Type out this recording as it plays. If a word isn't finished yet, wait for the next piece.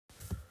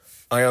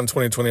Ion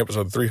 2020,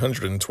 episode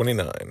 329.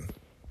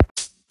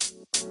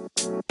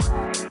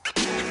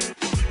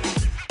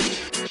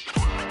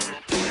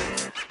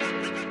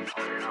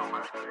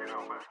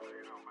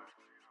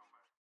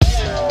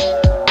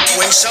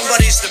 When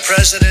somebody's the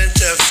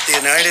president of the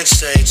United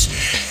States,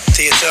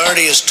 the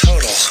authority is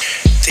total.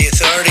 The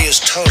authority is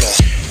total.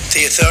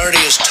 The authority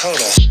is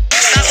total.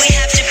 But we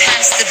have to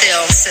pass the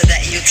bill so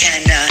that you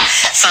can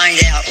find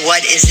out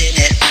what is in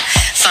it.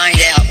 Find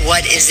out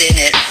what is in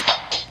it.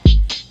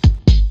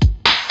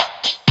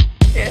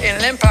 In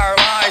an empire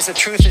lies, the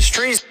truth is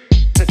treason.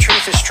 The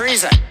truth is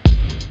treason.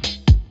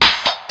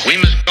 We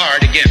must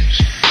guard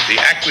against the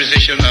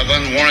acquisition of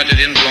unwarranted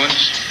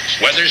influence,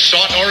 whether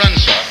sought or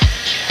unsought,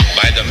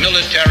 by the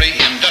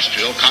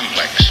military-industrial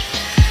complex.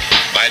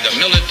 By the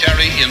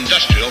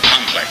military-industrial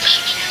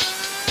complex.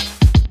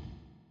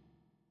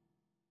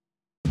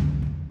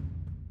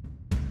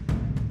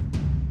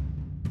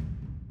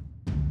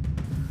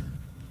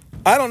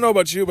 I don't know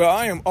about you, but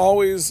I am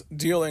always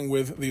dealing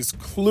with these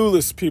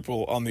clueless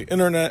people on the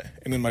internet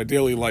and in my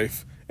daily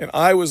life. And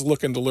I was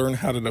looking to learn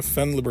how to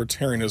defend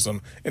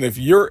libertarianism. And if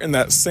you're in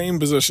that same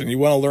position, you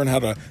want to learn how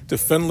to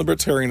defend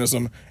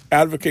libertarianism,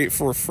 advocate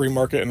for a free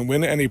market, and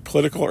win any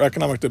political or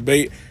economic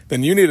debate,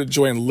 then you need to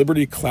join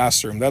Liberty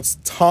Classroom. That's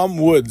Tom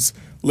Woods'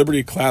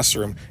 Liberty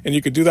Classroom. And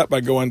you could do that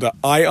by going to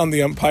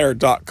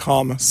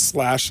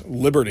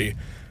eyeontheempire.com/liberty.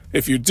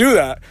 If you do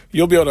that,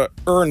 you'll be able to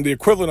earn the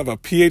equivalent of a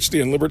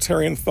PhD in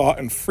libertarian thought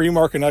and free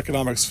market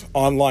economics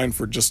online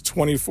for just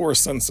 24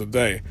 cents a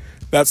day.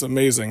 That's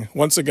amazing.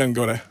 Once again,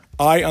 go to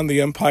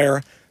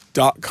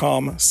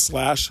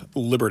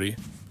eyeontheempire.com/liberty.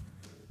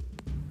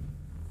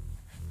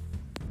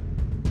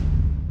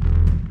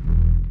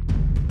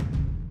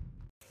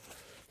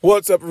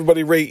 What's up,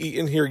 everybody? Ray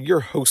Eaton here, your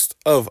host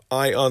of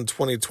Ion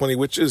 2020,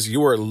 which is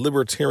your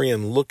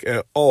libertarian look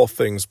at all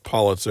things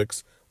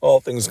politics, all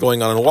things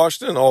going on in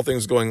Washington, all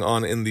things going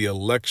on in the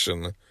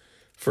election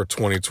for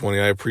 2020.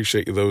 I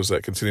appreciate those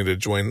that continue to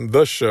join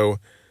the show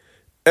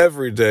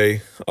every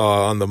day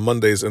on the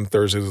Mondays and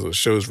Thursdays as the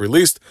show is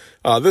released.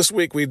 This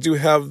week we do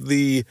have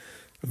the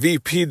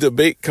VP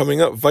debate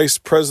coming up, Vice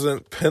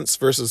President Pence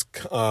versus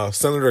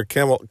Senator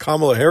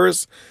Kamala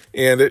Harris,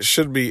 and it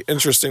should be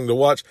interesting to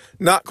watch.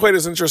 Not quite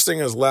as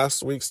interesting as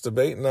last week's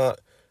debate,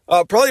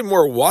 probably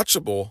more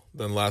watchable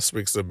than last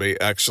week's debate,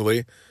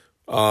 actually.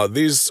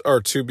 These are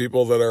two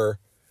people that are,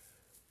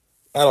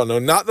 I don't know,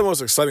 not the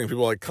most exciting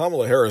people. Like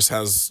Kamala Harris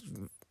has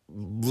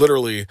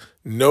literally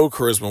no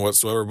charisma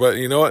whatsoever, but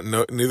you know what?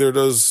 No, neither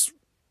does,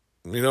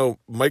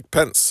 Mike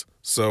Pence.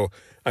 So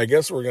I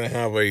guess we're going to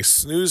have a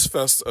snooze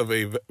fest of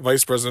a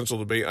vice presidential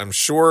debate. I'm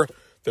sure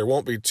there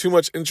won't be too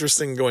much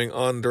interesting going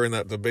on during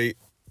that debate,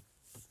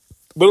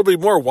 but it'll be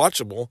more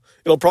watchable.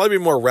 It'll probably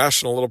be more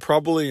rational.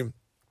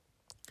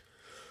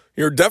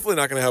 You're definitely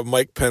not going to have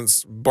Mike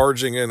Pence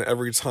barging in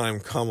every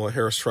time Kamala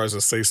Harris tries to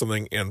say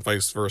something and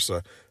vice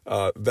versa.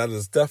 That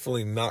is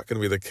definitely not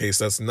going to be the case.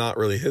 That's not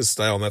really his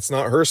style, and that's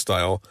not her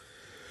style.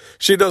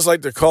 She does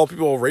like to call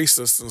people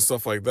racist and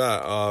stuff like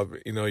that.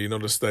 You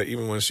notice that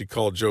even when she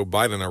called Joe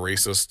Biden a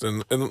racist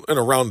in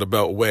a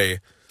roundabout way.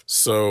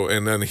 So,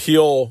 and then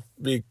he'll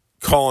be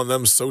calling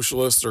them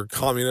socialists or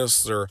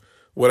communists or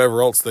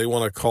whatever else they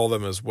want to call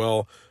them as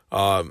well.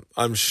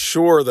 I'm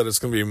sure that it's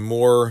going to be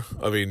more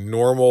of a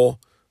normal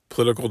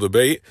political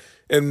debate,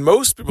 and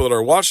most people that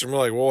are watching are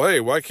like, well,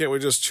 hey, why can't we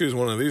just choose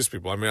one of these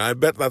people? I mean, I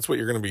bet that's what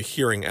you're going to be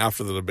hearing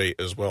after the debate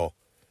as well.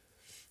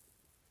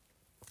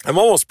 I'm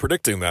almost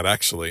predicting that,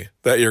 actually,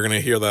 that you're going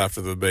to hear that after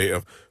the debate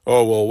of,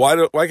 oh, well, why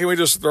can't we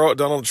just throw out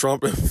Donald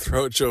Trump and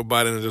throw out Joe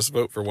Biden and just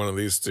vote for one of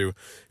these two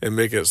and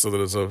make it so that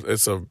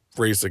it's a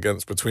race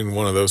between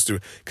one of those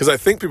two? Because I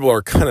think people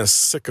are kind of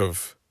sick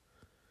of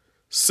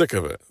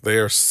it. They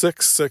are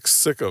sick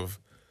of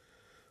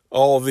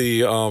all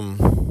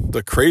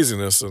the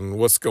craziness and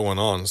what's going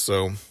on.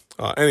 So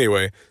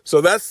anyway,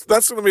 so that's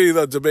going to be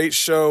the debate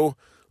show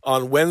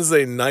on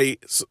Wednesday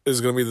night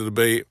is going to be the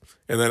debate.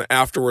 And then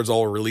afterwards,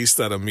 I'll release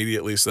that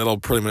immediately. So that'll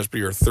pretty much be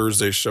your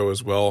Thursday show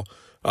as well.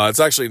 It's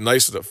actually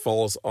nice that it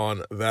falls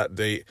on that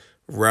date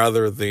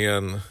rather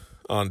than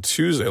on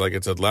Tuesday, like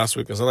it did last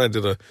week. Because then I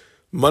did a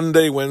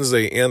Monday,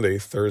 Wednesday, and a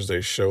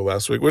Thursday show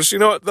last week, which, you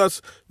know what,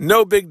 that's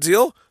no big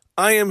deal.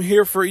 I am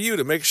here for you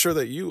to make sure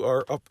that you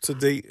are up to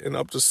date and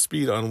up to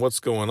speed on what's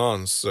going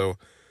on. So,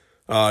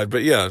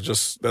 but yeah,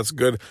 that's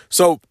good.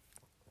 So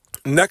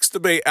next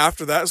debate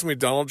after that is going to be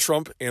Donald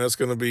Trump, and it's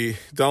going to be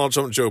Donald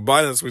Trump, Joe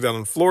Biden. It's going to be down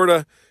in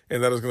Florida,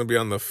 and that is going to be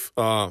on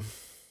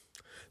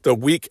the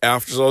week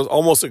after. So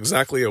almost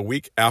exactly a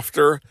week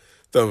after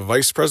the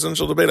vice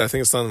presidential debate. I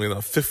think it's going to be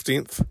the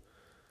 15th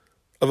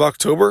of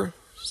October,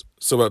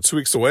 so about 2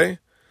 weeks away.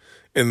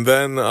 And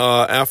then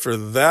after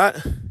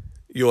that,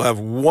 you'll have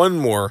one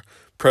more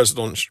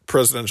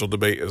presidential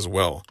debate as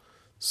well.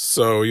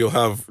 So you'll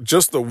have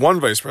just the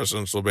one vice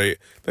presidential debate,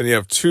 then you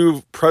have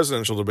two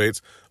presidential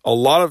debates. A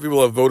lot of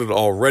people have voted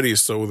already,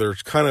 so they're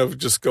kind of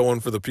just going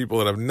for the people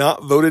that have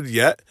not voted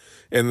yet,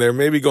 and they're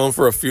maybe going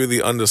for a few of the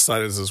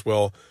undecideds as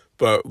well.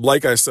 But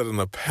like I said in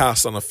the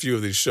past on a few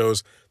of these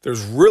shows,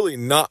 there's really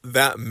not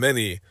that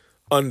many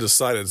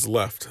undecideds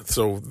left.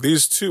 So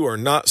these two are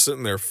not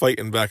sitting there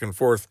fighting back and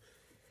forth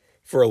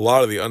for a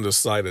lot of the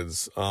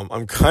undecideds.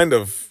 I'm kind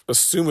of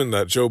assuming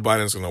that Joe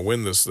Biden's going to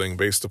win this thing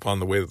based upon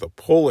the way that the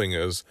polling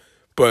is.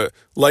 But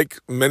like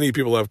many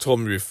people have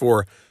told me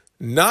before,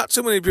 not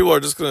too many people are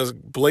just going to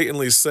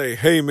blatantly say,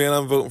 hey, man,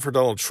 I'm voting for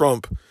Donald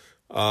Trump.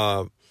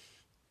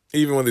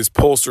 Even when these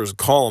pollsters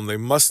call them, they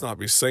must not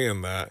be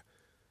saying that.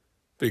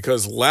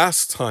 Because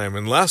last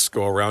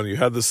go around, you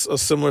had a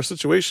similar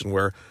situation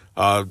where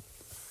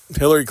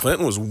Hillary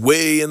Clinton was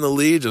way in the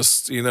lead.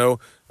 Just,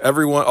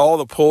 all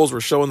the polls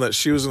were showing that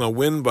she was going to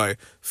win by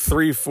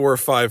 3, 4,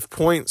 5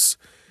 points.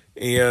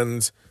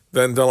 And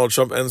then Donald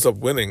Trump ends up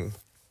winning.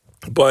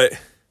 But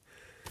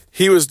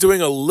he was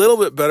doing a little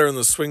bit better in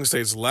the swing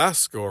states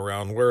last go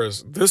around,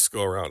 whereas this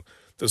go around,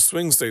 the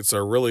swing states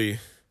are really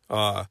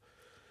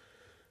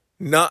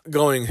not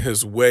going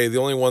his way. The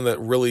only one that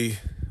really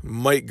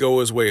might go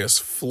his way is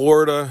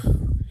Florida.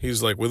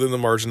 He's like within the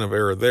margin of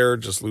error there,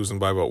 just losing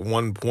by about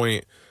 1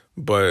 point.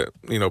 But,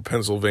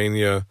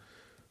 Pennsylvania,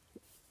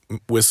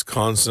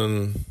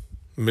 Wisconsin,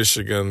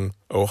 Michigan,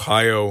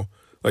 Ohio,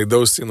 like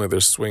those seem like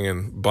they're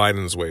swinging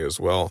Biden's way as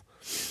well.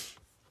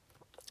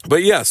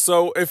 But yeah,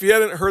 so if you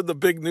hadn't heard the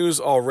big news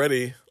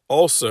already,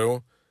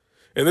 also,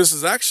 and this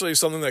is actually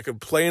something that could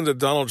play into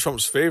Donald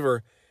Trump's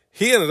favor,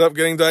 he ended up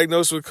getting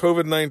diagnosed with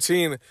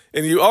COVID-19,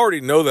 and you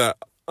already know that,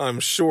 I'm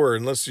sure,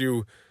 unless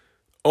you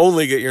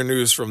only get your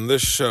news from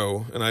this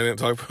show, and I didn't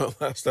talk about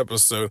last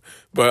episode,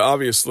 but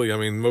obviously,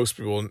 most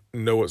people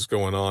know what's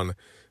going on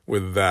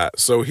with that.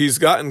 So he's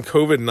gotten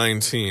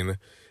COVID-19,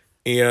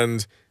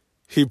 and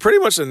he pretty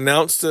much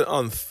announced it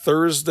on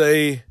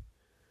Thursday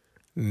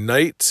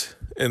night,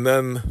 and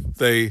then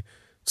they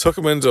took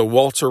him into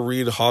Walter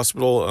Reed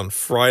Hospital on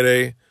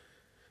Friday,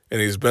 and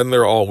he's been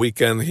there all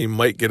weekend. He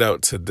might get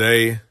out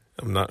today.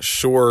 I'm not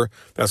sure.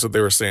 That's what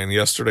they were saying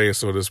yesterday,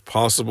 so it is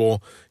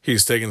possible.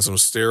 He's taking some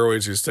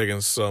steroids. He's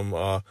taking some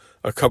a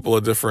couple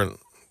of different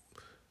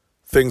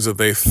things that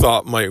they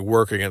thought might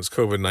work against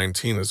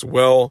COVID-19 as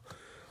well.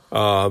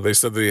 They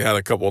said that he had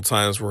a couple of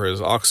times where his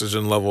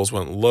oxygen levels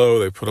went low.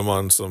 They put him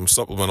on some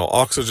supplemental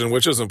oxygen,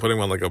 which isn't putting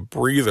him on like a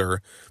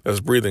breather that's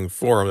breathing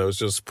for him. That was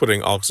just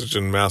putting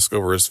oxygen mask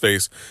over his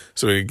face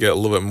so he could get a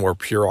little bit more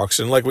pure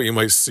oxygen, like what you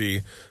might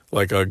see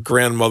like a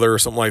grandmother or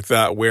something like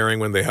that wearing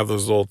when they have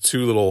those or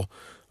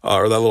that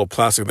little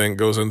plastic thing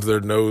goes into their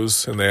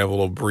nose and they have a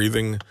little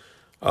breathing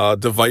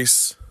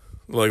device,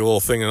 like a little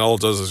thing, and all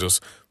it does is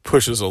just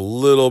pushes a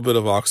little bit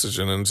of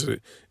oxygen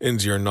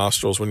into your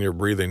nostrils when you're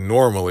breathing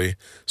normally,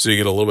 so you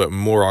get a little bit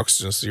more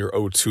oxygen so your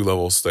O2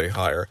 levels stay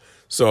higher.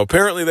 So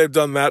apparently they've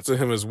done that to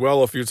him as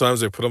well a few times.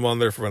 They put him on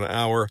there for an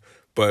hour,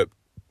 but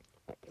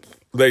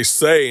they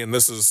say, and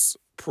this is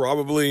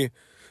probably,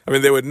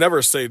 they would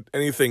never say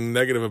anything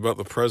negative about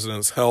the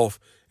president's health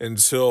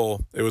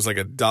until it was like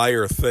a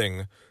dire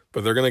thing,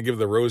 but they're going to give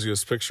the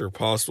rosiest picture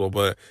possible.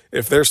 But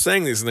if they're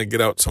saying he's going to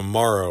get out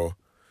tomorrow,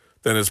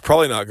 then it's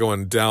probably not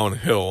going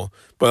downhill.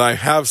 But I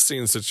have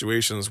seen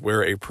situations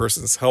where a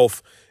person's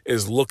health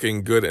is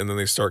looking good and then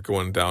they start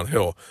going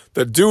downhill.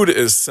 The dude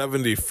is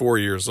 74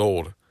 years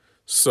old.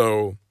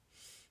 So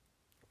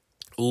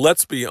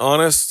let's be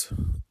honest.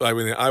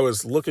 I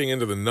was looking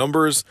into the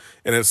numbers,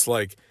 and it's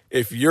like,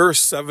 if you're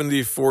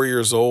 74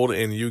 years old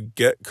and you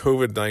get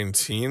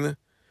COVID-19,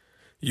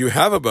 you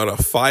have about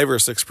a 5 or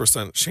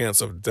 6%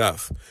 chance of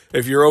death.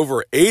 If you're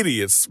over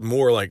 80, it's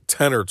more like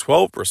 10 or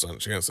 12%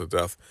 chance of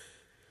death.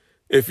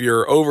 If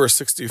you're over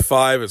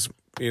 65, it's,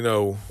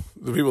 the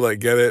people that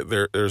get it,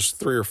 there's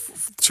 2 or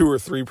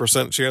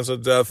 3% chance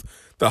of death.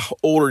 The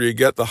older you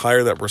get, the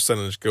higher that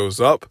percentage goes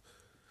up.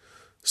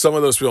 Some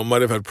of those people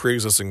might have had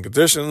pre-existing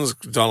conditions.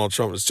 Donald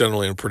Trump is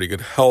generally in pretty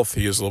good health.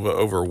 He is a little bit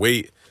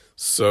overweight.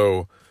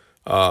 So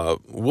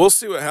we'll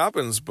see what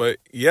happens. But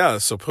yeah,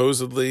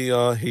 supposedly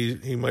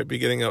he might be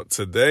getting out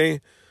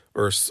today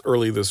or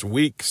early this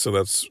week. So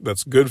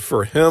that's good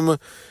for him.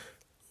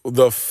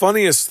 The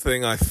funniest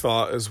thing I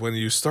thought is when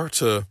you start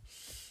to,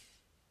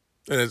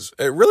 and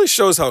it really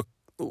shows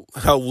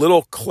how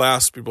little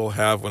class people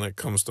have when it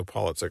comes to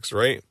politics,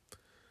 right?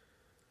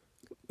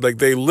 Like,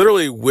 they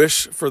literally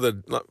wish for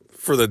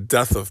the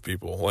death of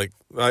people. Like,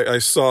 I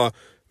saw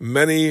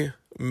many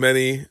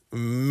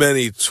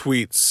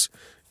tweets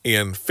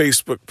and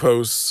Facebook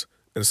posts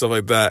and stuff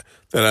like that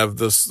have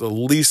the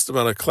least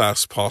amount of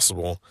class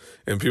possible,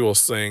 and people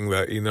saying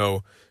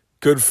that,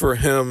 good for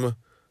him.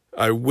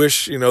 I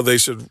wish, they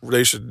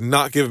should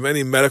not give him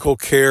any medical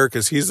care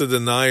because he's a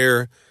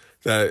denier,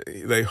 that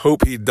they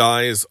hope he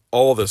dies,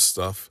 all this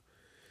stuff.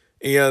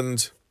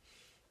 And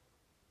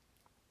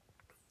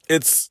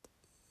it's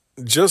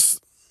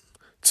just,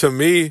 to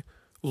me,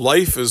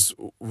 life is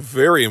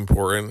very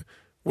important.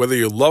 Whether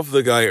you love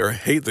the guy or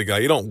hate the guy,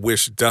 you don't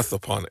wish death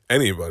upon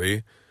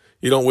anybody.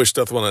 You don't wish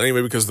death upon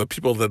anybody because the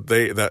people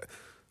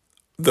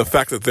the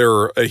fact that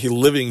they're a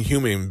living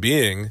human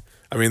being,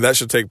 that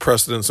should take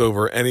precedence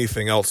over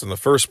anything else in the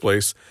first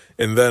place.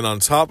 And then on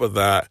top of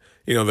that,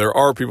 there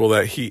are people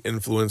that he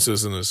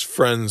influences and his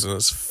friends and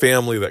his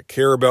family that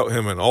care about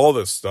him and all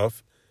this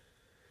stuff.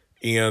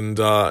 And,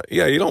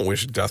 you don't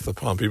wish death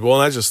upon people.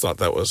 And I just thought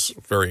that was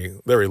very,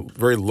 very,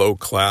 very low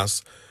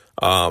class.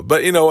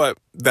 But you know what?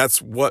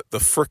 That's what the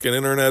frickin'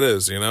 internet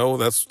is,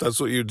 That's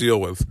what you deal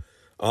with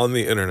on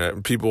the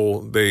internet.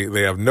 People,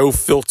 they have no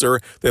filter.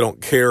 They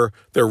don't care.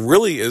 There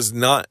really is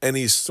not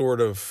any sort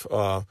of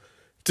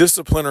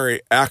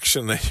disciplinary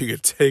action that you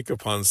could take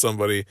upon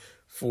somebody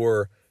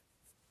for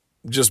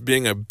just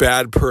being a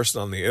bad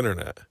person on the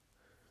internet.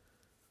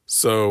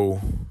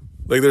 So,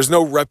 there's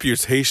no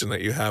reputation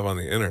that you have on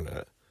the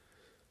internet.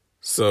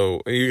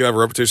 So, you can have a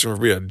reputation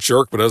for being a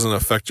jerk, but it doesn't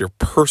affect your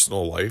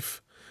personal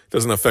life. It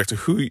doesn't affect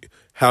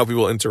how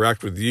people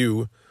interact with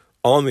you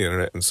on the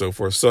internet and so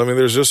forth. So,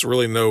 there's just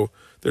really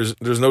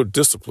there's no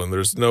discipline.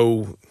 There's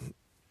no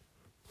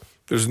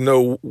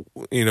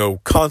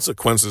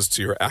consequences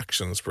to your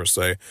actions per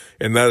se.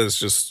 And that is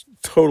just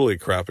totally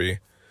crappy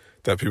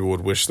that people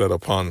would wish that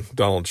upon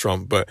Donald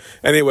Trump. But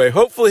anyway,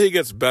 hopefully he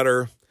gets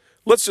better.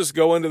 Let's just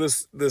go into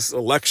this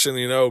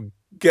election,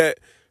 get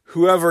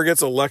whoever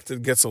gets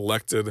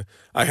elected.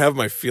 I have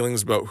my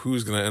feelings about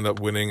who's going to end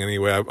up winning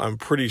anyway. I'm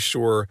pretty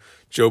sure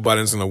Joe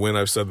Biden's going to win.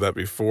 I've said that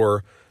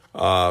before.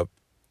 But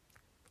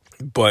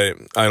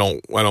I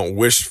don't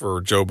wish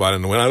for Joe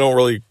Biden to win. I don't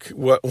really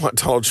want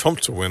Donald Trump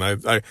to win.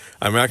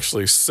 I'm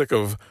actually sick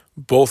of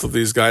both of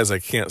these guys. I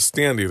can't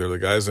stand either of the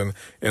guys. And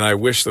I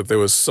wish that there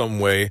was some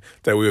way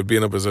that we would be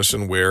in a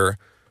position where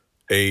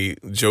a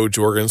Joe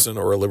Jorgensen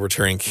or a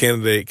libertarian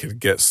candidate could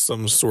get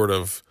some sort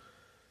of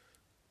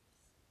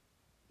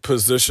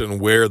position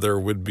where there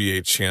would be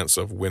a chance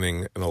of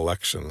winning an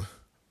election.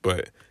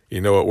 But you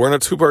know what? We're in a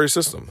two-party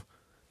system,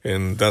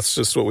 and that's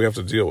just what we have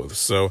to deal with.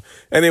 So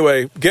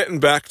anyway,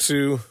 getting back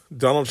to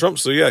Donald Trump.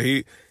 So yeah,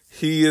 he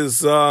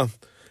has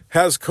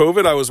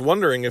COVID. I was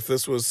wondering if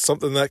this was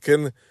something that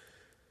can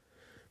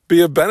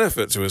be a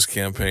benefit to his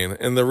campaign.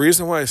 And the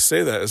reason why I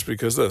say that is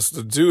because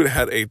the dude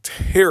had a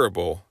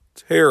terrible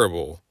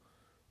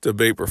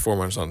debate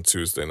performance on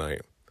Tuesday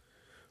night.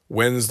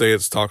 Wednesday,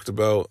 it's talked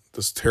about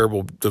this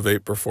terrible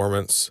debate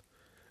performance.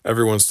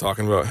 Everyone's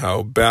talking about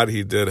how bad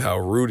he did, how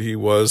rude he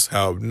was,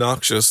 how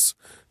obnoxious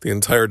the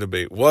entire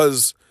debate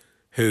was.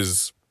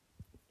 His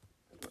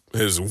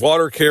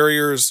water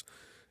carriers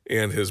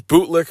and his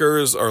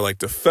bootlickers are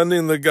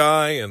defending the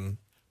guy and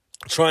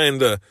trying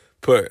to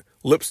put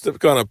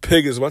lipstick on a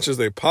pig as much as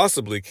they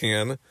possibly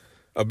can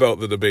about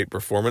the debate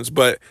performance.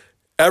 But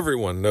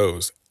everybody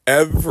knows,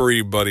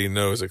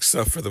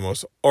 except for the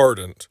most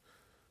ardent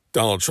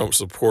Donald Trump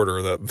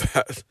supporter,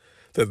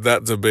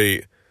 that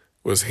debate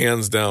was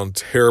hands down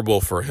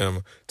terrible for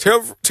him.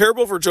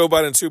 Terrible for Joe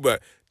Biden too,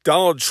 but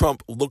Donald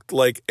Trump looked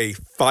like a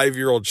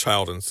 5-year-old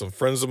child, and some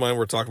friends of mine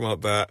were talking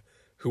about that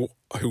who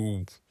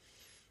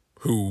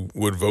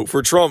would vote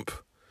for Trump,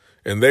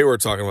 and they were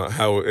talking about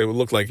how it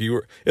looked like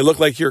your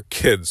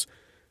kids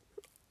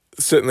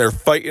sitting there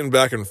fighting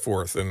back and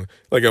forth. And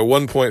at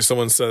one point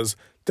someone says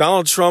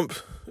Donald Trump,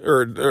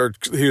 or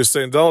he was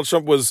saying Donald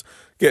Trump was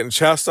getting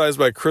chastised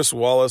by Chris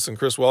Wallace, and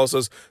Chris Wallace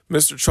says,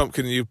 "Mr. Trump,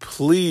 can you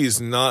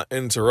please not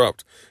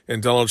interrupt?"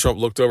 And Donald Trump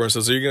looked over and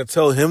says, "Are you going to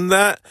tell him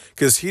that?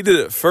 Because he did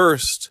it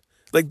first."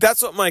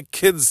 That's what my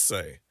kids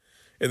say.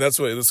 And that's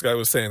what this guy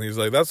was saying. He's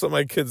like, "That's what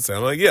my kids say."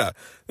 I'm like, yeah,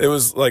 it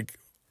was like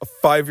a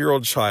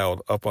 5-year-old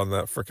child up on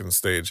that freaking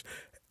stage.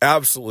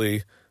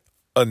 Absolutely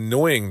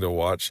annoying to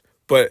watch.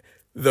 But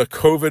the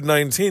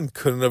COVID-19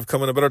 couldn't have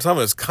come in a better time.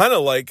 It's kind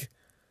of like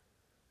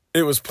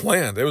it was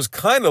planned. It was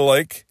kind of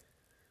like,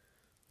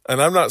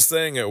 and I'm not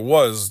saying it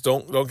was,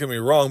 don't get me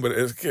wrong, but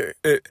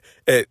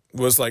it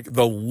was like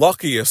the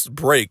luckiest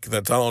break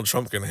that Donald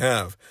Trump can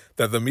have,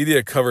 that the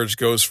media coverage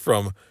goes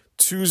from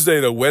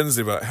Tuesday to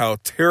Wednesday about how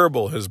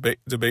terrible his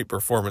debate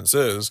performance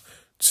is,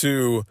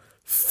 to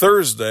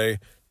Thursday,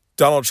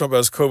 Donald Trump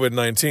has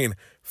COVID-19.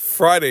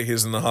 Friday,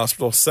 he's in the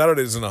hospital.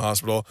 Saturday, he's in the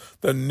hospital.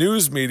 The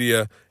news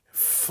media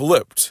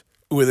flipped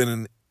within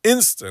an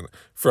instant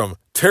from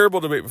terrible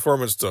debate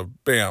performance to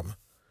bam,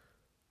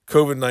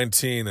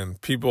 COVID-19,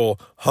 and people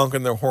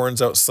honking their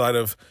horns outside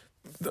of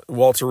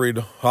Walter Reed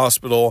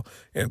Hospital,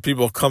 and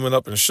people coming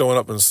up and showing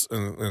up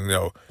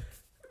and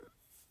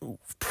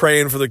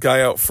praying for the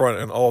guy out front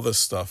and all this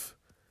stuff.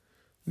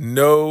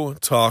 No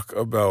talk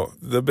about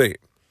the debate.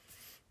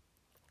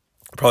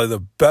 Probably the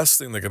best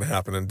thing that can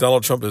happen, and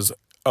Donald Trump is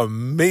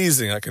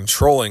amazing at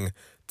controlling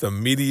the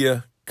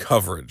media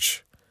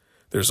coverage.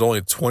 There's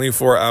only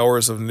 24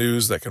 hours of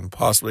news that can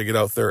possibly get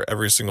out there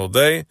every single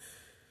day,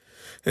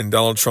 and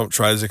Donald Trump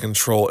tries to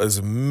control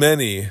as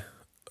many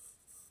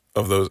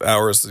of those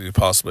hours as he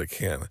possibly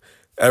can.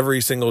 Every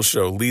single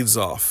show leads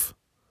off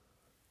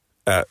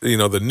at,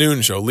 the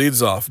noon show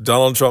leads off,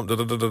 Donald Trump,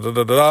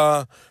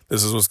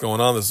 this is what's going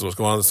on, this is what's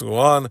going on, this is what's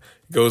going on.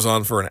 It goes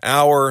on for an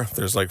hour.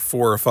 There's like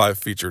 4 or 5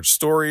 featured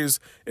stories.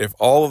 If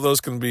all of those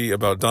can be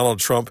about Donald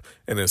Trump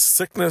and his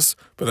sickness,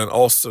 but then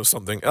also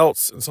something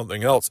else and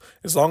something else,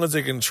 as long as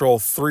they control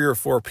 3 or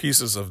 4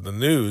 pieces of the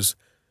news,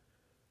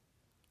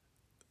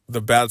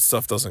 the bad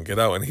stuff doesn't get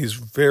out, and he's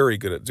very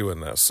good at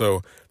doing that.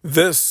 So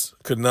this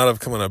could not have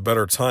come in a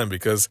better time,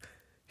 because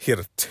he had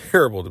a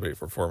terrible debate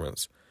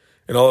performance.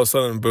 And all of a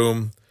sudden,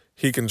 boom,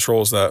 he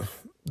controls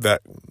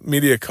that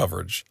media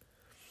coverage.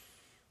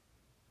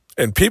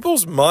 And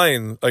people's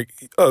mind, like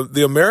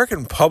the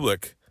American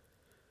public,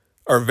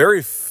 are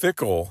very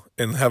fickle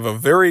and have a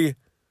very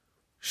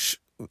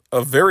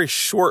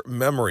short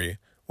memory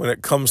when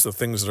it comes to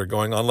things that are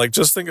going on. Like,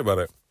 just think about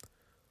it.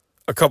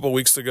 A couple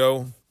weeks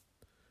ago,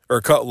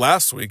 or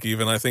last week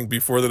even, I think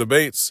before the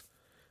debates,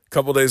 a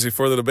couple days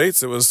before the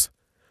debates, it was,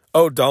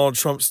 Donald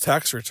Trump's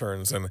tax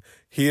returns, and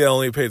he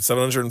only paid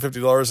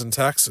 $750 in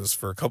taxes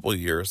for a couple of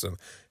years, and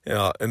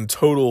in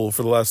total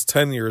for the last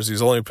 10 years,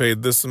 he's only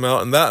paid this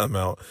amount and that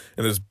amount.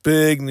 And this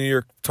big New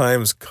York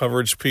Times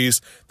coverage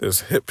piece,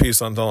 this hit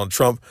piece on Donald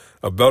Trump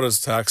about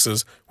his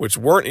taxes, which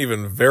weren't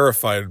even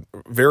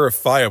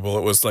verifiable.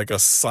 It was like a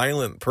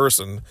silent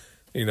person,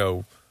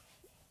 a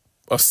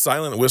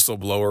silent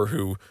whistleblower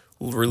who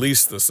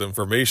released this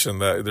information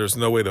that there's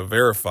no way to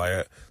verify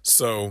it.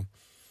 So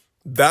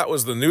that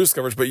was the news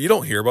coverage, but you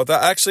don't hear about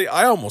that. Actually,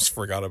 I almost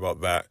forgot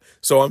about that.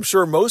 So I'm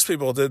sure most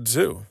people did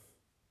too.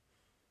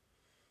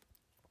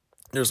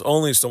 There's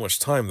only so much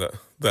time that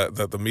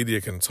the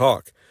media can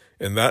talk.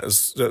 And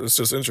that's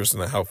just interesting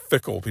how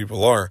fickle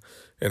people are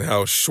and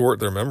how short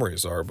their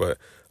memories are. But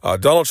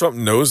Donald Trump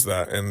knows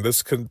that. And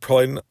this could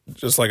probably,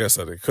 just like I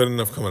said, it couldn't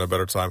have come at a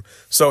better time.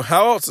 So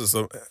how else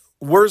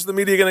where's the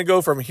media going to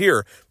go from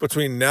here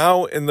between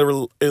now and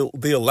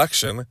the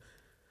election?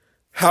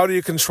 How do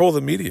you control the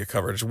media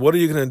coverage? What are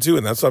you going to do?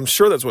 And I'm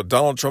sure that's what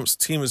Donald Trump's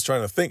team is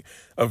trying to think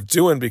of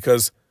doing,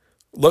 because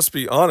let's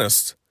be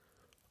honest,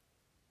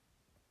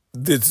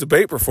 the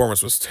debate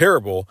performance was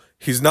terrible.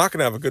 He's not going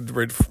to have a good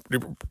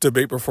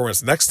debate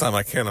performance next time,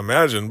 I can't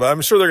imagine, but I'm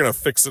sure they're going to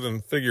fix it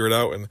and figure it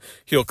out, and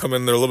he'll come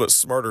in there a little bit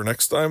smarter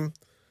next time.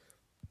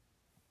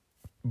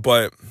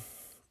 And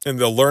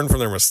they'll learn from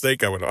their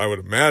mistake, I would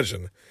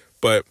imagine.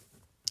 But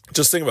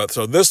just think about it.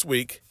 So this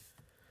week,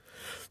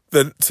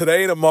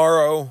 today,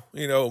 tomorrow,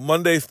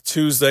 Monday,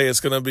 Tuesday, it's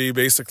going to be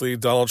basically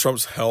Donald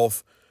Trump's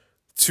health.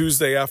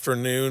 Tuesday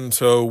afternoon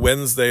to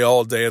Wednesday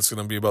all day, it's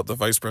going to be about the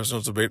vice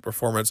presidential debate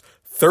performance.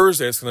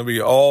 Thursday, it's going to be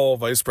all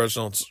vice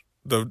presidential,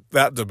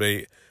 that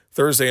debate.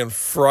 Thursday and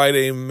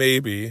Friday,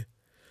 maybe.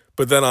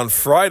 But then on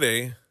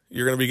Friday,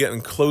 you're going to be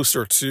getting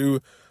closer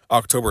to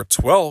October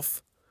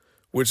 12th,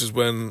 which is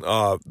when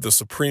the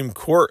Supreme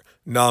Court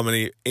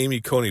nominee,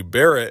 Amy Coney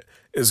Barrett,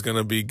 is going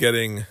to be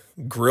getting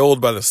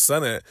grilled by the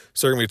Senate.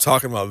 So they're going to be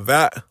talking about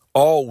that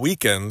all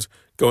weekend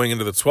going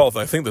into the 12th.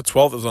 I think the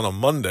 12th is on a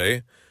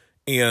Monday.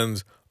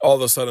 And all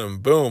of a sudden,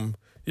 boom,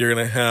 you're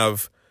going to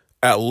have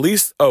at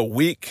least a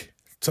week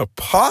to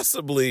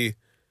possibly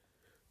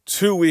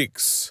 2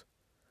 weeks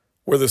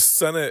where the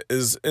Senate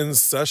is in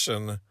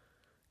session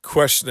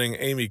questioning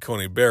Amy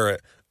Coney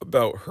Barrett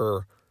about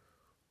her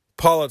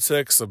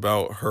politics,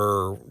 about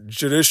her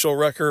judicial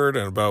record,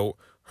 and about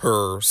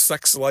her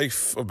sex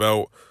life,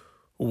 about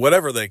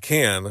whatever they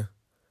can.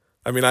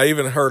 I mean, I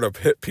even heard a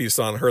hit piece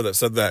on her that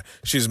said that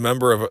she's a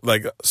member of,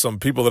 like, some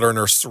people that are in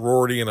her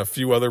sorority, and a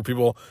few other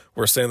people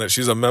were saying that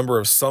she's a member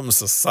of some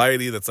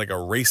society that's like a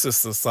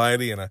racist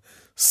society and a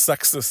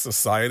sexist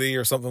society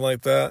or something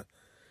like that.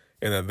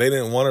 And that they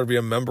didn't want her to be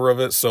a member of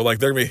it. So, like,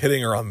 they're going to be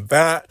hitting her on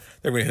that.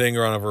 They're going to be hitting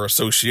her on her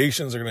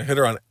associations. They're going to hit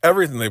her on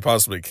everything they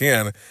possibly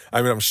can.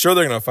 I mean, I'm sure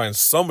they're going to find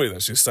somebody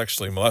that she's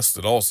sexually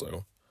molested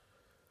also.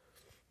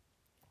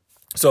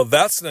 So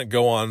that's going to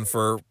go on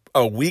for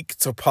a week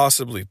to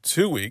possibly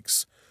 2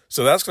 weeks.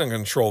 So that's going to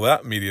control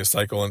that media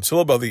cycle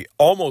until about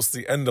almost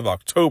the end of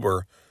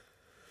October.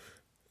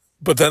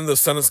 But then the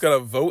Senate's got to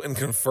vote and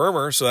confirm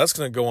her, so that's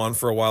going to go on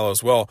for a while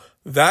as well.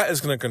 That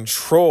is going to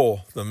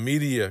control the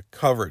media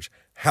coverage.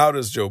 How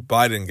does Joe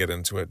Biden get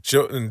into it?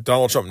 And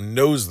Donald Trump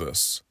knows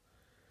this,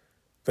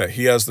 that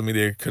he has the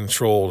media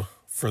controlled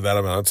for that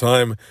amount of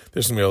time.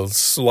 There's going to be a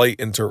slight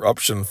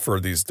interruption for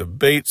these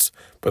debates,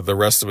 but the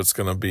rest of it's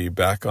going to be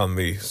back on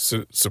the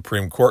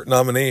Supreme Court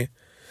nominee.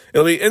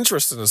 It'll be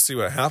interesting to see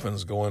what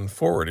happens going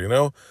forward,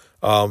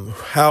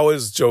 How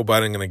is Joe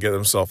Biden going to get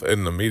himself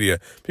in the media?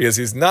 Because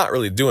he's not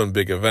really doing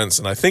big events,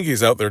 and I think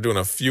he's out there doing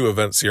a few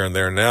events here and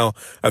there now.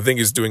 I think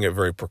he's doing it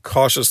very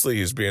precautiously.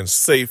 He's being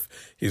safe.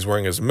 He's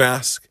wearing his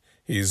mask.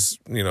 He's,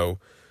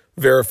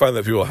 verifying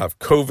that people have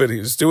COVID.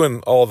 He's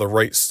doing all the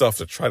right stuff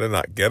to try to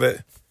not get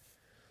it.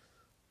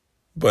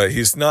 But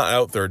he's not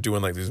out there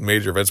doing like these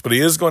major events. But he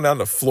is going down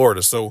to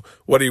Florida. So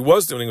what he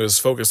was doing was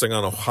focusing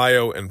on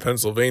Ohio and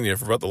Pennsylvania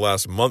for about the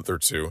last month or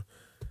two,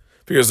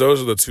 because those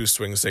are the two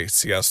swing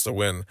states he has to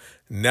win.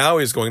 Now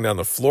he's going down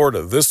to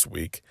Florida this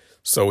week.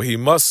 So he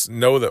must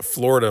know that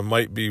Florida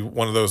might be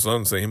one of those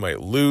ones that he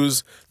might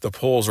lose. The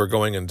polls are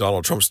going in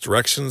Donald Trump's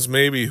directions,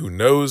 maybe. Who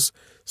knows?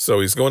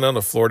 So he's going down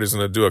to Florida. He's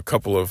going to do a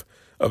couple of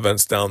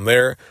events down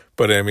there.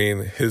 But, I mean,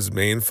 his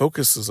main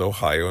focus is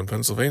Ohio and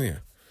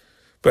Pennsylvania.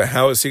 But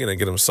how is he going to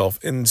get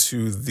himself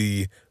into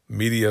the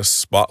media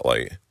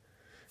spotlight?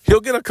 He'll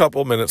get a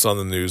couple minutes on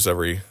the news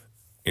every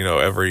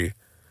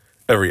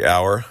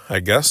hour, I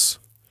guess.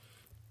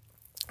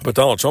 But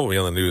Donald Trump will be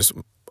on the news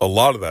a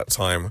lot of that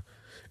time.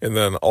 And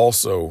then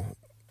also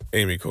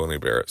Amy Coney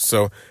Barrett.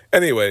 So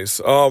anyways,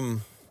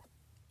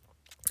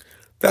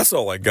 that's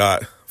all I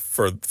got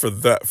for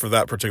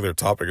that particular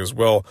topic as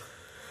well.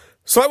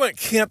 So I went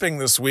camping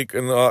this week,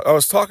 and I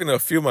was talking to a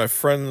few of my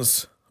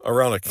friends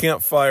around a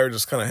campfire,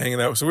 just kind of hanging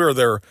out. So we were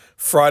there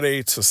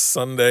Friday to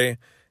Sunday,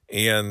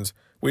 and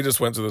we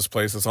just went to this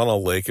place. It's on a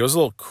lake. It was a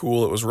little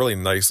cool. It was really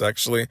nice,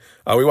 actually.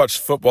 We watched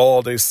football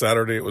all day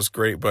Saturday. It was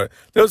great, but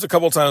there was a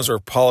couple times where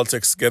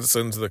politics gets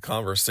into the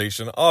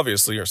conversation.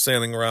 Obviously, you're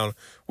standing around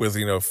with,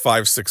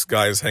 5-6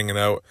 guys hanging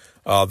out.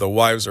 The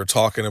wives are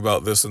talking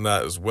about this and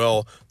that as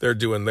well. They're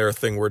doing their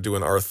thing. We're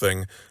doing our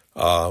thing.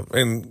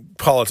 And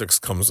politics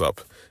comes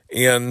up.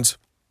 And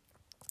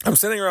I'm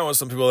standing around with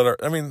some people that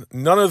are,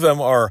 none of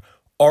them are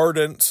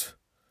ardent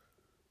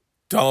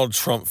Donald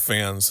Trump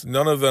fans.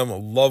 None of them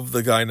love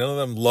the guy. None of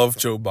them love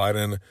Joe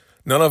Biden.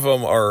 None of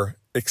them are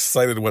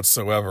excited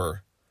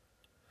whatsoever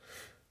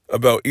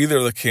about either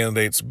of the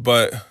candidates,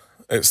 but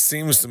it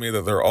seems to me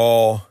that they're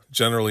all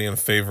generally in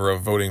favor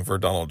of voting for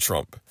Donald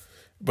Trump.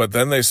 But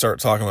then they start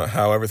talking about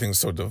how everything's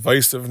so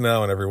divisive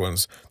now,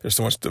 and there's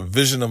so much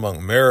division among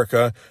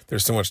America.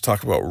 There's so much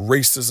talk about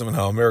racism and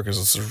how America is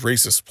this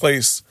racist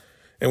place.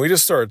 And we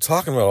just started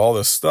talking about all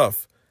this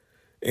stuff.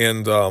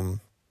 And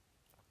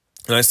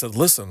I said,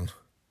 listen,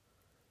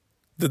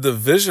 the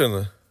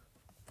division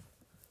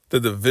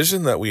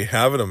that we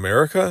have in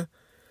America,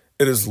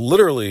 it is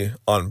literally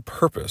on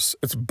purpose.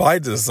 It's by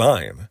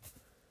design.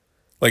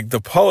 Like, the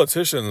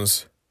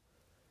politicians,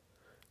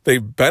 they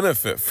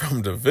benefit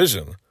from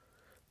division.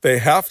 They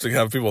have to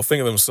have people think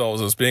of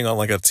themselves as being on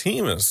like a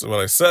team, is what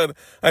I said.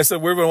 I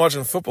said, we've been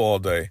watching football all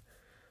day.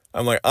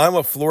 I'm like, I'm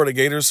a Florida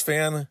Gators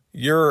fan.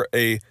 You're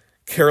a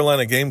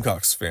Carolina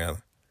Gamecocks fan.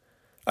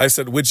 I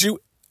said, would you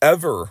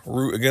ever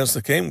root against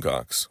the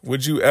Gamecocks?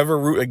 Would you ever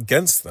root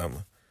against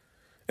them?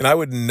 And I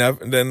would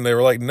never. Then they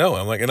were like, no.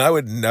 I'm like, and I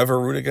would never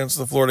root against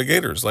the Florida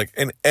Gators. Like,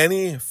 in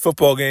any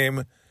football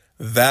game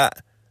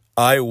that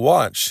I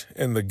watch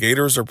and the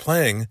Gators are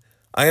playing,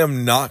 I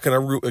am not going to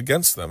root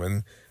against them.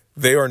 And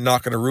they are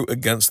not going to root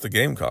against the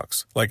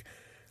Gamecocks. Like,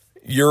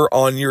 you're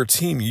on your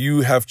team.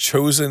 You have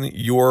chosen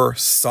your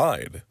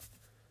side.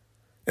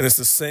 And it's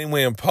the same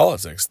way in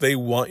politics. They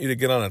want you to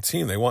get on a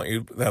team. They want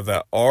you to have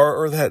that R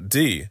or that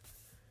D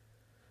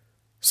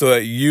so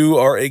that you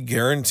are a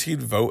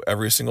guaranteed vote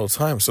every single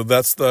time. So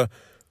that's the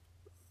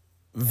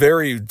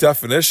very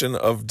definition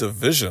of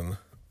division,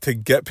 to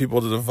get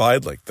people to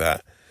divide like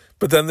that.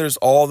 But then there's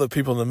all the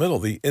people in the middle,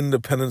 the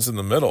independents in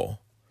the middle,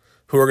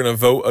 who are going to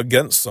vote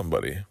against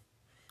somebody,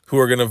 who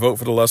are going to vote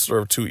for the lesser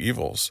of two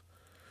evils,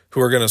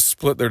 who are going to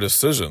split their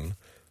decision.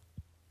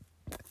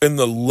 And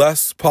the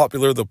less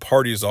popular the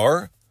parties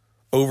are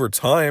over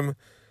time,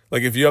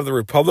 like if you have the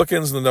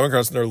Republicans and the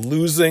Democrats and they're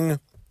losing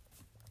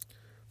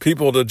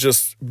people to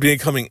just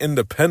becoming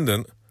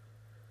independent,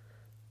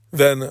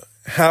 then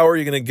how are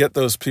you going to get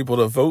those people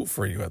to vote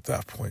for you at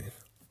that point?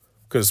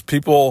 Because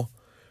people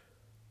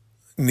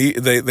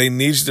they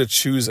need you to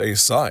choose a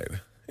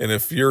side. And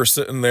if you're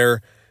sitting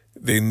there,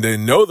 they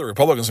know the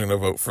Republicans are going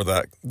to vote for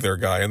their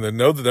guy, and they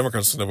know the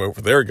Democrats are going to vote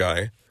for their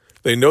guy.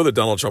 They know that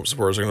Donald Trump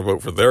supporters are going to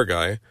vote for their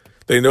guy.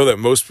 They know that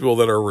most people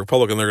that are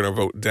Republican, they're going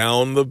to vote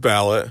down the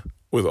ballot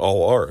with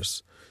all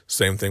R's.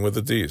 Same thing with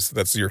the D's.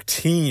 That's your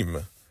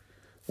team.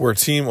 We're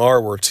Team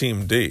R, we're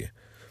Team D.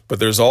 But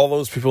there's all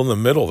those people in the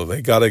middle that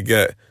they got to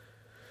get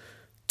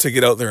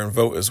out there and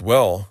vote as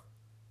well.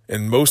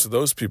 And most of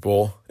those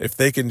people, if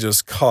they can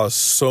just cause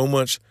so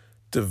much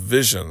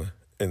division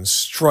and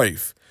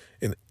strife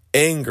and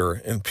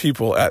anger in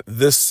people at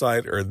this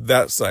side or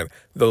that side,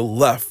 the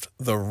left,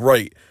 the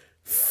right,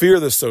 fear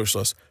the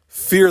socialists,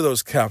 fear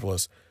those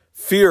capitalists,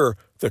 fear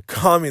the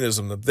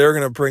communism that they're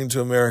going to bring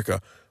to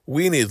America.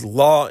 We need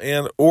law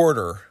and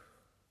order.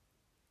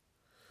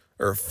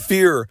 Or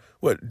fear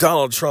what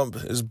Donald Trump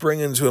is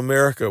bringing to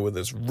America with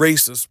his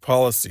racist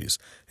policies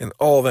and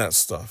all that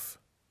stuff.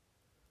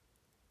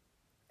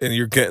 And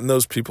you're getting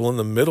those people in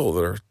the middle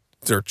that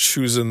they're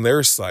choosing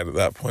their side at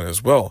that point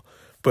as well.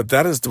 But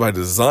that is by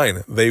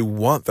design. They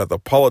want that. The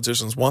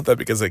politicians want that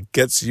because it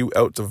gets you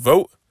out to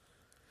vote.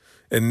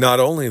 And not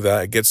only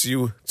that, it gets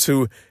you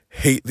to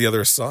hate the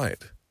other side.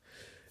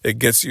 It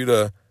gets you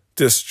to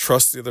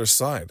distrust the other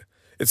side.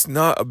 It's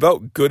not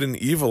about good and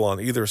evil on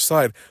either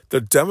side.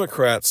 The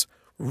Democrats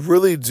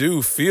really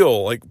do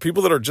feel like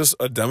people that are just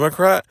a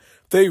Democrat,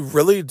 they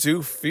really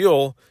do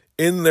feel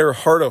in their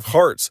heart of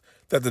hearts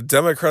that the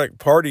Democratic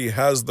Party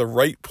has the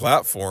right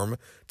platform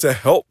to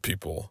help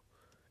people.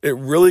 It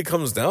really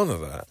comes down to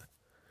that.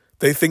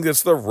 They think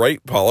it's the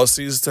right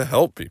policies to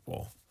help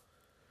people.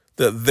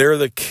 That they're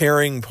the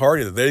caring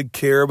party, that they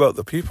care about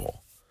the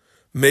people.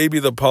 Maybe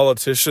the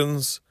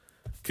politicians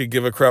could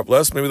give a crap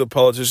less. Maybe the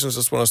politicians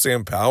just want to stay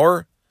in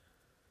power.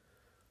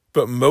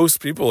 But most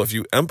people, if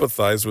you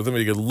empathize with them,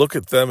 you could look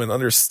at them and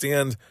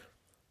understand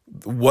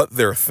what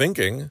they're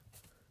thinking.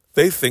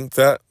 They think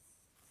that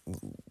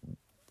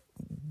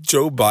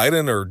Joe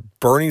Biden or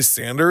Bernie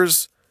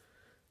Sanders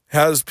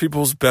has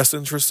people's best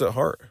interests at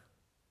heart.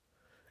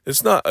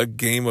 It's not a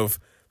game of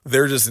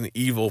they're just an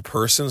evil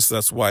person, so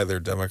that's why they're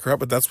Democrat,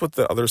 but that's what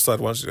the other side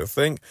wants you to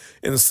think.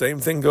 And the same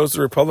thing goes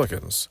to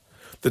Republicans.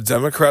 The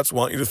Democrats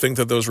want you to think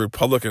that those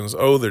Republicans,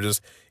 they're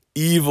just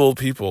evil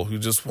people who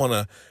just want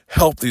to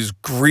help these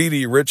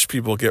greedy rich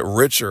people get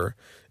richer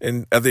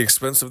and at the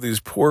expense of these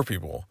poor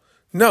people.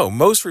 No,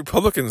 most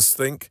Republicans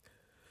think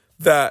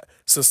that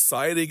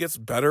society gets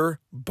better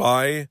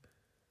by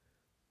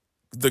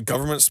the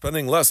government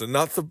spending less, and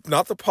not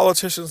the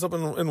politicians up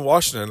in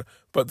Washington,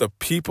 but the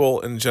people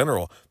in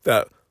general.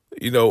 That,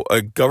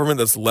 a government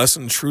that's less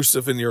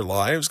intrusive in your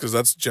lives, because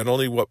that's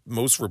generally what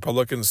most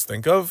Republicans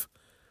think of.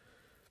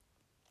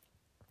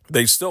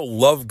 They still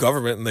love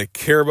government and they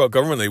care about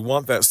government. They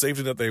want that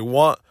safety net. They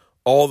want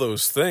all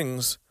those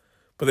things,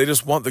 but they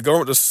just want the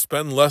government to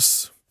spend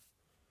less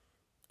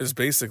is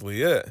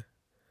basically it.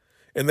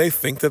 And they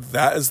think that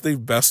that is the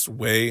best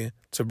way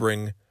to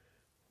bring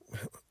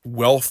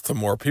wealth to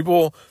more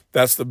people.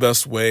 That's the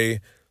best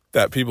way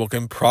that people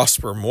can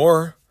prosper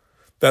more.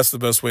 That's the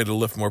best way to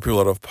lift more people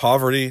out of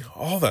poverty.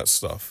 All that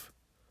stuff.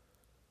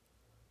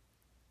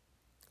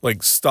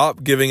 Like,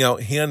 stop giving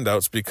out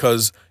handouts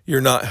because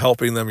you're not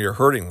helping them, you're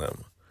hurting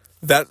them.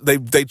 That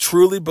they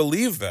truly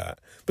believe that.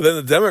 But then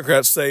the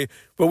Democrats say,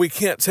 but we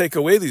can't take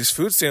away these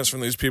food stamps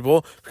from these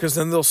people because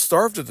then they'll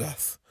starve to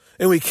death.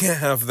 And we can't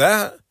have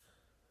that.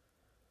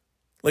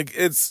 Like,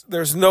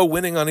 there's no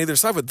winning on either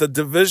side, but the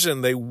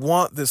division, they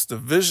want this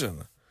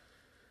division.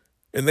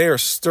 And they are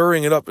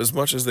stirring it up as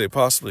much as they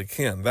possibly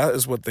can. That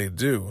is what they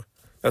do.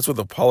 That's what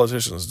the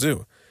politicians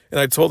do.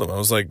 And I told them, I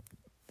was like,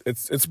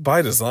 it's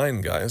by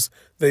design, guys.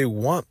 They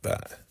want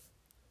that.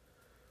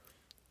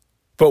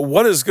 But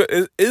what is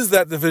good? Is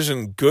that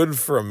division good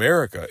for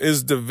America?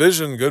 Is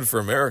division good for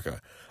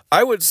America?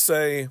 I would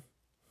say,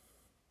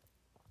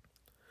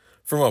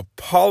 from a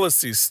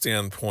policy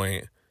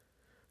standpoint,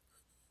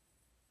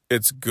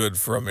 it's good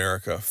for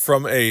America.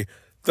 From the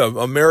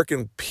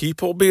American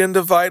people being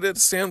divided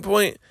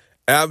standpoint,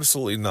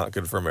 absolutely not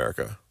good for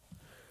America.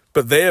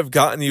 But they have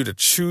gotten you to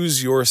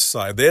choose your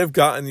side. They have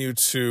gotten you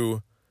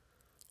to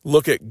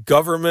look at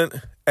government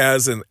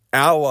as an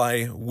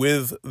ally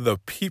with the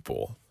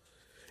people.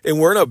 And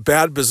we're in a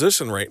bad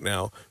position right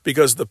now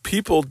because the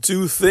people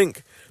do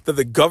think that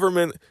the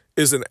government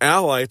is an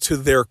ally to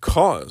their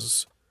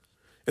cause.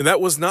 And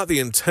that was not the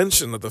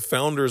intention that the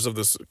founders of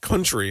this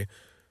country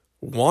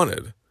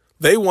wanted.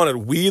 They wanted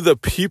we the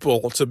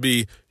people to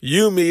be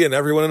you, me, and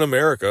everyone in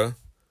America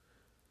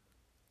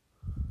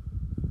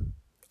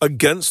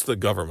against the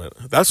government.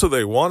 That's what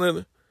they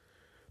wanted.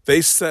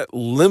 They set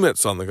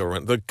limits on the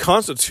government. The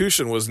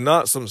Constitution was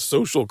not some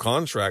social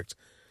contract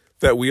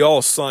that we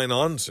all sign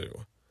on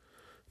to.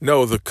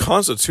 No, the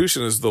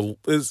Constitution is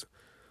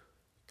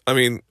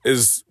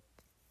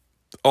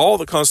all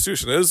the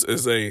Constitution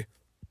is a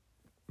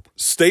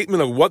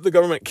statement of what the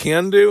government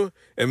can do,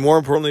 and more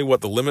importantly,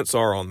 what the limits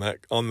are on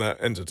that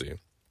entity.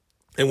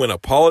 And when the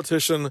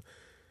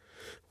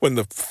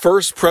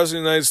first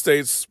president of the United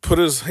States put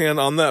his hand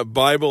on that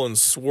Bible and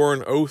swore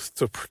an oath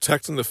to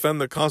protect and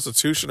defend the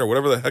Constitution, or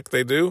whatever the heck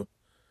they do,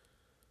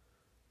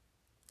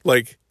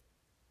 like,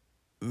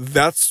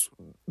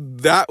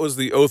 that was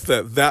the oath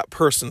that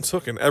person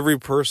took. And every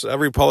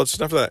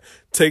politician after that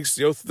takes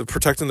the oath to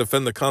protect and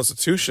defend the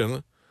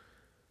Constitution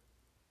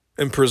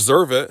and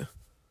preserve it,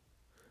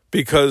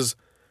 because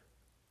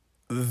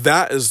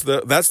that's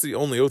the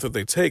only oath that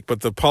they take. But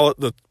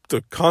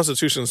the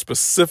Constitution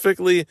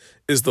specifically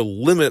is the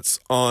limits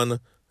on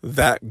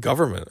that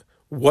government,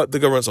 what the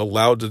government's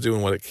allowed to do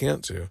and what it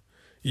can't do.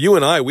 You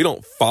and we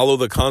don't follow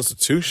the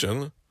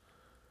Constitution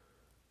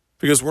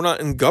because we're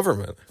not in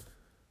government.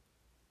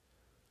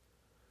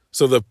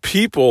 So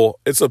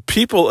it's a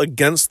people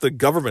against the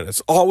government.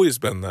 It's always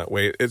been that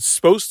way. It's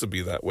supposed to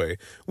be that way.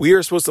 We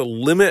are supposed to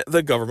limit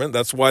the government.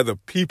 That's why the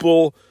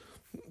people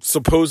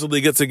supposedly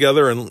get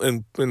together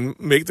and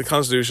make the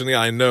Constitution.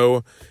 Yeah, I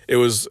know it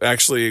was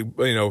actually,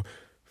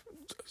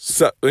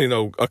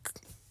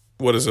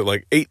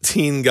 like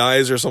 18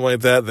 guys or something like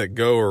that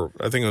go, or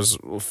I think it was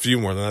a few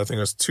more than that. I think it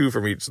was 2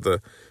 from each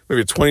of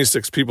maybe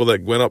 26 people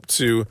that went up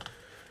to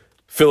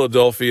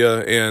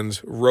Philadelphia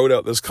and wrote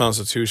out this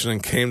Constitution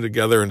and came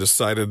together and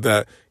decided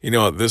that,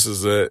 this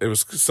is it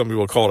was, some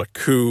people call it a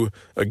coup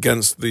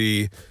against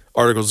the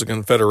Articles of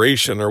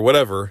Confederation or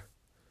whatever.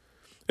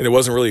 And it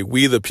wasn't really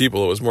we the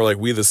people, it was more like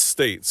we the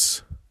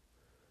states.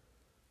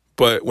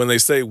 But when they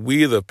say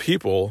we the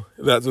people,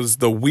 that was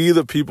the we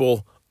the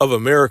people of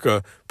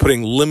America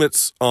putting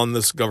limits on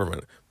this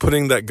government,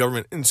 putting that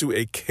government into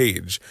a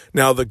cage.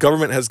 Now, the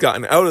government has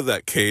gotten out of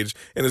that cage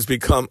and has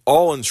become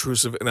all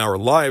intrusive in our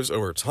lives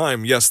over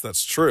time. Yes,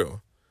 that's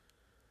true.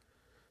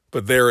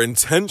 But their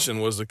intention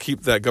was to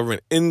keep that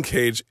government in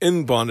cage,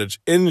 in bondage,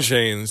 in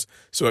chains,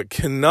 so it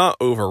cannot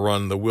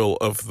overrun the will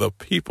of the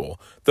people.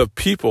 The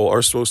people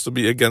are supposed to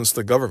be against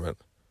the government.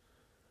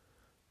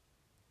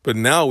 But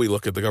now we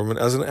look at the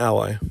government as an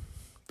ally.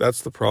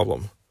 That's the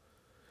problem.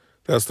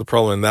 That's the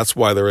problem, and that's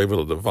why they're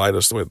able to divide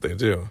us the way that they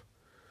do.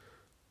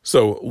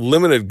 So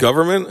limited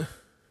government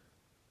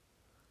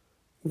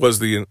was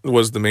the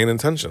main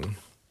intention.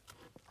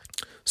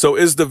 So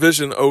is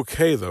division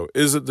okay, though?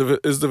 Is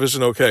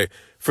division okay?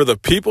 For the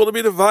people to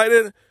be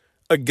divided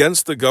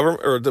against the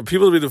government, or the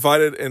people to be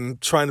divided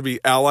and trying to be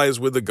allies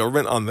with the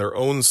government on their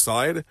own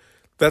side,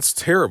 That's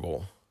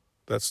terrible.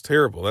 That's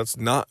terrible. That's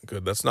not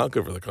good. That's not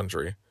good for the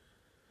country.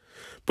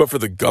 But for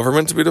the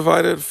government to be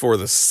divided, for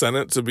the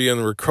Senate to be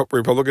in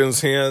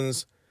Republicans'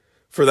 hands,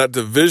 for that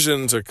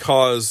division to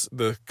cause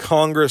the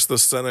Congress, the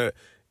Senate,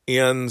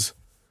 and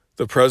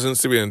the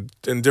presidents to be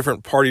in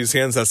different parties'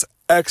 hands, that's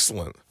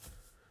excellent.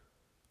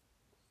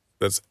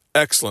 That's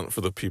excellent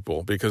for the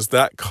people, because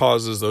that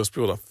causes those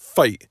people to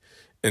fight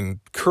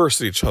and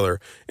curse at each other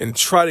and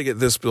try to get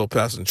this bill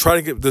passed and try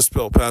to get this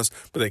bill passed,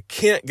 but they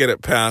can't get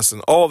it passed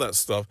and all that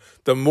stuff.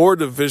 The more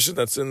division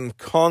that's in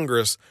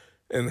Congress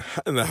and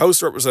in the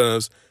House of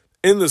Representatives,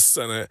 in the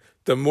Senate,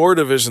 the more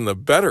division, the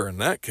better in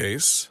that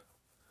case.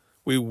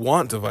 We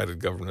want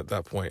divided government at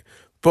that point,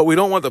 but we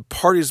don't want the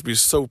parties to be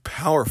so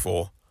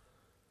powerful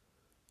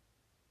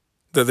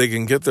that they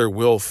can get their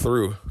will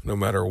through no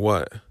matter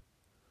what.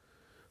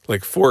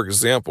 Like, for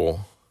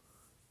example,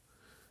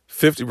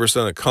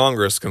 50% of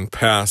Congress can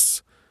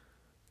pass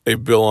a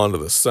bill onto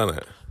the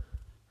Senate.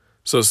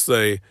 So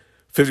say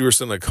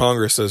 50% of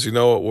Congress says, you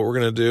know what we're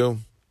going to do?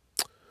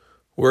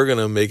 We're going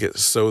to make it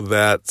so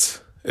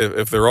that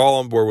if they're all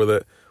on board with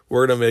it,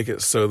 we're going to make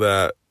it so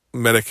that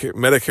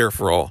Medicare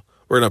for all,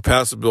 we're going to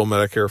pass a bill,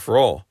 Medicare for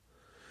all.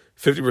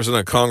 50%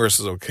 of Congress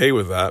is okay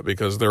with that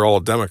because they're all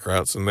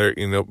Democrats, and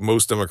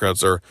most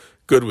Democrats are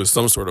good with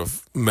some sort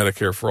of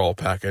Medicare for all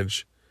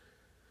package.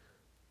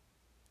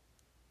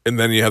 And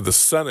then you have the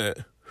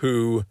Senate,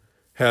 who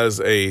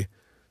has a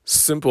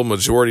simple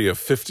majority of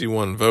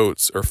 51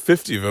 votes or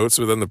 50 votes,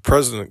 but then the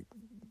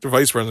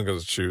vice president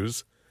goes to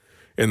choose.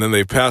 And then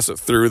they pass it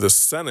through the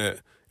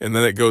Senate, and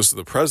then it goes to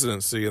the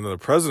presidency, and then the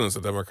president's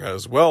a Democrat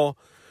as well.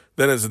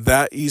 Then it's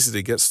that easy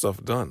to get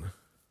stuff done,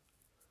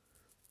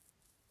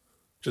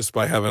 just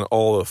by having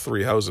all the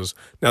three houses.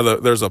 Now,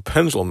 there's a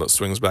pendulum that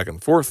swings back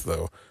and forth,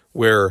 though,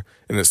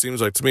 and it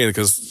seems like to me,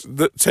 because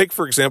take,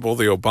 for example,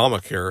 the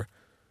Obamacare.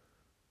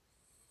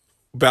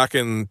 Back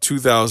in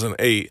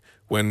 2008,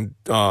 when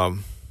Barack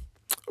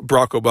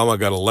Obama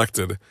got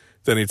elected,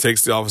 then he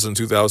takes the office in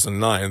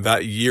 2009.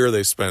 That year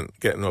they spent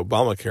getting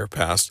Obamacare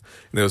passed,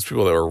 and there was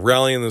people that were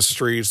rallying in the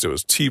streets. There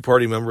was Tea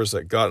Party members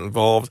that got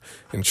involved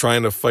in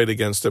trying to fight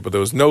against it, but there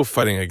was no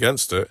fighting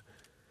against it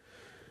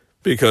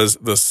because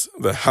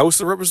the House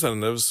of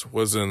Representatives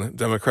was in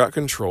Democrat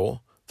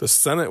control. The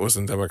Senate was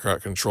in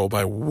Democrat control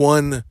by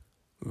one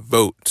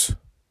vote,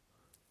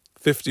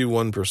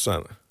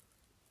 51%.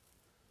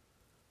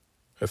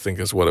 I think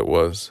is what it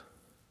was.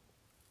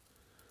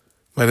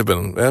 It might have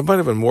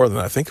been more than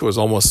that. I think it was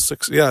almost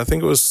 60. Yeah, I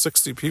think it was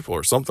 60 people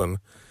or something.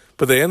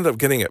 But they ended up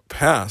getting it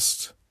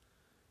passed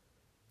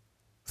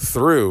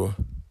through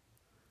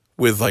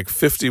with like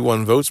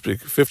 51 votes,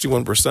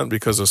 51%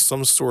 because of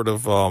some sort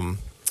of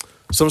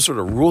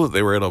rule that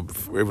they were able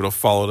to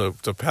follow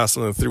to pass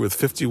something through with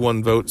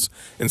 51 votes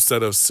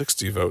instead of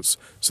 60 votes.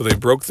 So they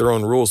broke their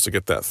own rules to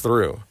get that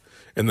through.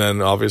 And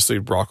then obviously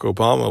Barack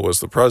Obama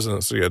was the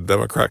president, so he had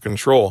Democrat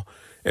control.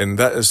 And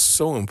that is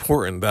so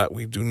important that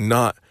we do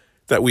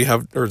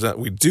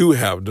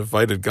have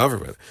divided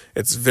government.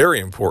 It's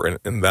very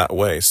important in that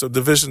way. So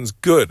division's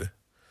good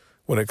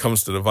when it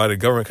comes to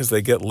divided government because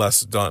they get less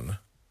done.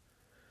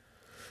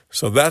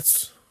 So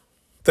that's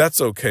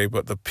okay.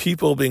 But the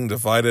people being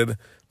divided,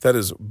 that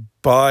is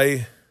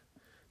by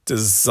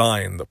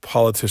design. The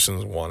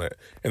politicians want it.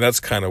 And that's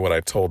kind of what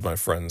I told my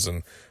friends.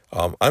 And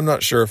I'm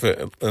not sure if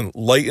it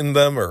enlightened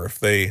them or if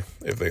they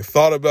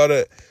thought about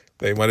it.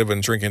 They might have been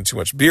drinking too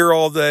much beer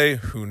all day.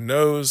 Who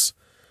knows?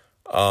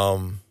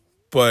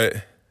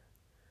 But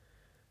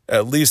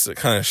at least it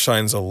kind of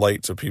shines a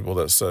light to people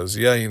that says,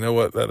 yeah, you know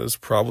what? That is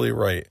probably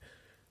right.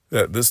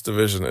 That this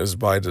division is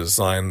by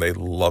design. They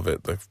love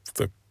it.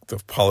 The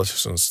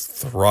politicians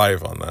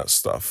thrive on that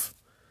stuff.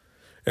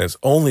 And it's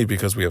only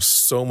because we have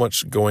so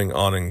much going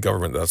on in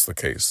government that's the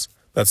case.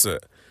 That's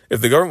it.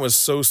 If the government was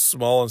so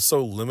small and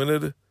so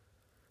limited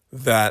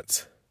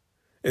that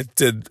it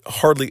did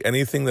hardly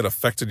anything that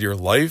affected your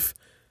life,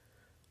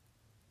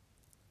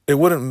 it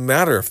wouldn't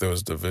matter if there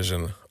was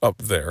division up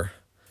there.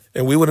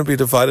 And we wouldn't be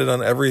divided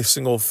on every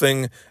single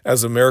thing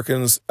as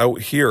Americans out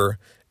here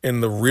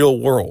in the real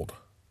world.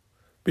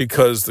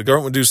 Because the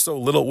government would do so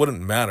little, it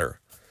wouldn't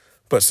matter.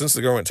 But since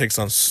the government takes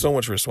on so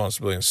much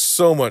responsibility and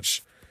so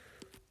much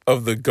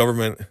of the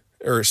government,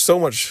 or so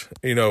much,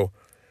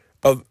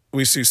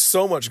 we see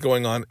so much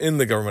going on in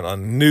the government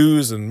on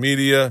news and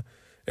media,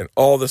 and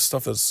all this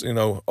stuff that's,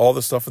 all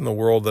the stuff in the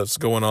world that's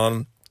going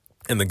on,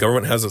 and the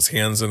government has its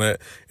hands in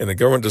it, and the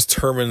government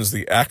determines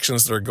the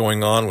actions that are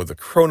going on with the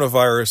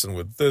coronavirus and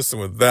with this and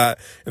with that,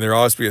 and there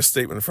always be a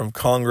statement from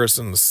Congress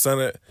and the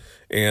Senate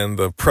and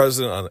the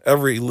president on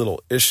every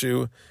little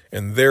issue,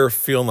 and they're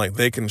feeling like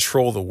they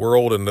control the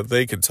world and that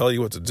they can tell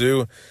you what to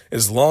do.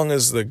 As long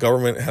as the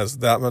government has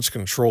that much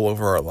control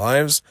over our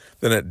lives,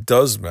 then it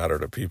does matter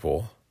to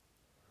people.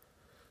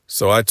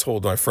 So I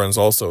told my friends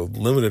also,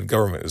 limited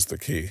government is the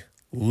key.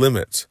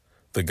 Limit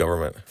the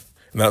government.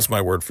 And that's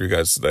my word for you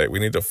guys today. We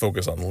need to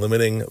focus on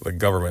limiting the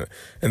government.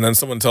 And then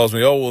someone tells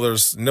me, oh, well,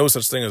 there's no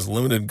such thing as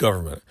limited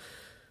government.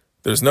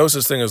 There's no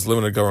such thing as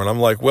limited government. I'm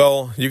like,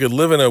 well, you could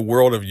live in a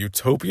world of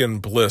utopian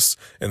bliss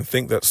and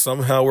think that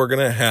somehow we're going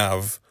to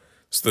have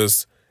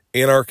this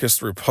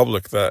anarchist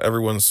republic that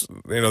everyone's,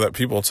 that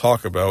people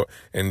talk about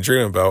and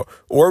dream about,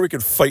 or we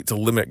could fight to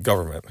limit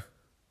government.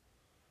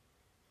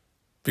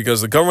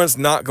 Because the government's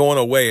not going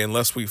away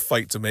unless we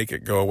fight to make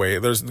it go away.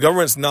 The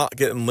government's not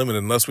getting limited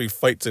unless we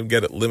fight to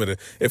get it limited.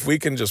 If we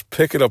can just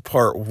pick it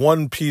apart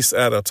one piece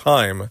at a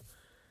time,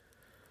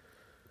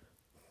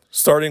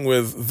 starting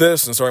with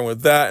this and starting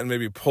with that, and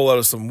maybe pull out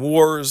of some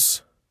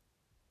wars,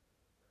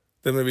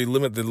 then maybe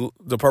limit the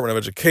Department of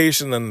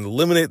Education, then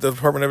eliminate the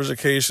Department of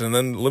Education, and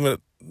then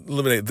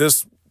eliminate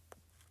this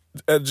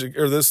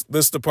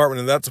this department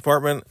and that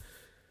department,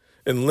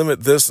 and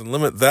limit this and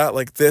limit that.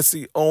 Like, that's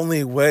the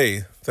only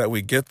way that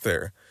we get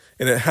there.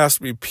 And it has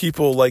to be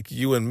people like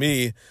you and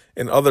me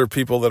and other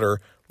people that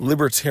are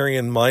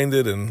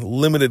libertarian-minded and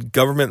limited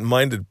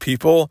government-minded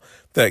people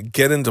that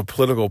get into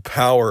political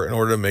power in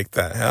order to make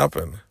that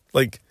happen.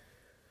 Like,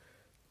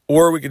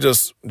 or we could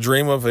just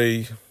dream of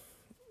a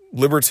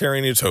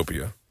libertarian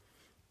utopia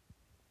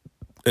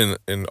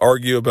and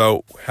argue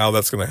about how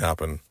that's going to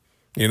happen.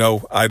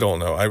 I don't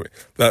know.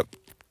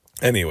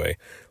 Anyway,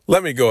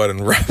 let me go ahead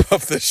and wrap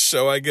up this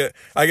show. I get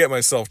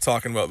myself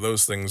talking about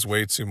those things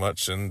way too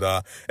much. And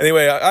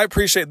anyway, I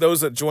appreciate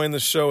those that join the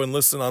show and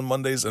listen on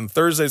Mondays and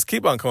Thursdays.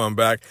 Keep on coming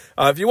back.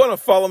 If you want to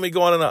follow me,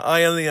 go on to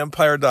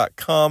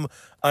IamTheEmpire.com.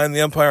 I Am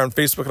the Empire on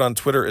Facebook and on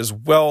Twitter as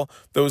well.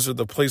 Those are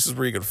the places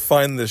where you can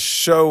find this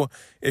show.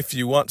 If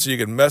you want to, you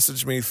can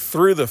message me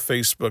through the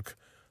Facebook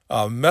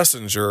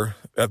Messenger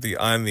at the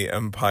I Am the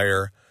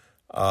Empire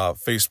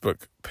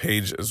Facebook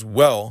page as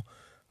well.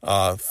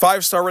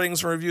 5-star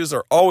ratings and reviews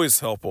are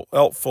always helpful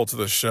to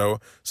the show.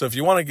 So if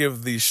you want to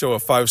give the show a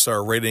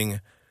 5-star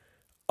rating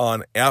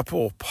on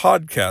Apple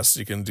Podcasts,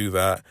 you can do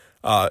that.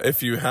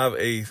 If you have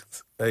a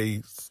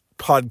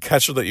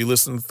podcatcher that you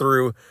listen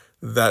through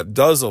that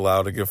does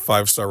allow to give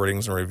 5-star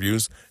ratings and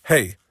reviews,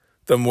 hey,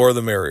 the more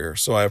the merrier.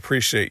 So I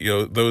appreciate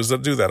those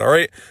that do that. All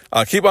right.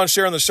 Keep on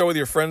sharing the show with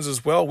your friends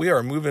as well. We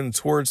are moving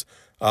towards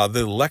the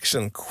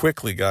election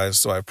quickly, guys.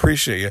 So I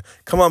appreciate you.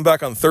 Come on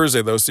back on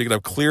Thursday, though, so you can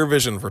have clear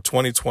vision for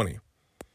 2020.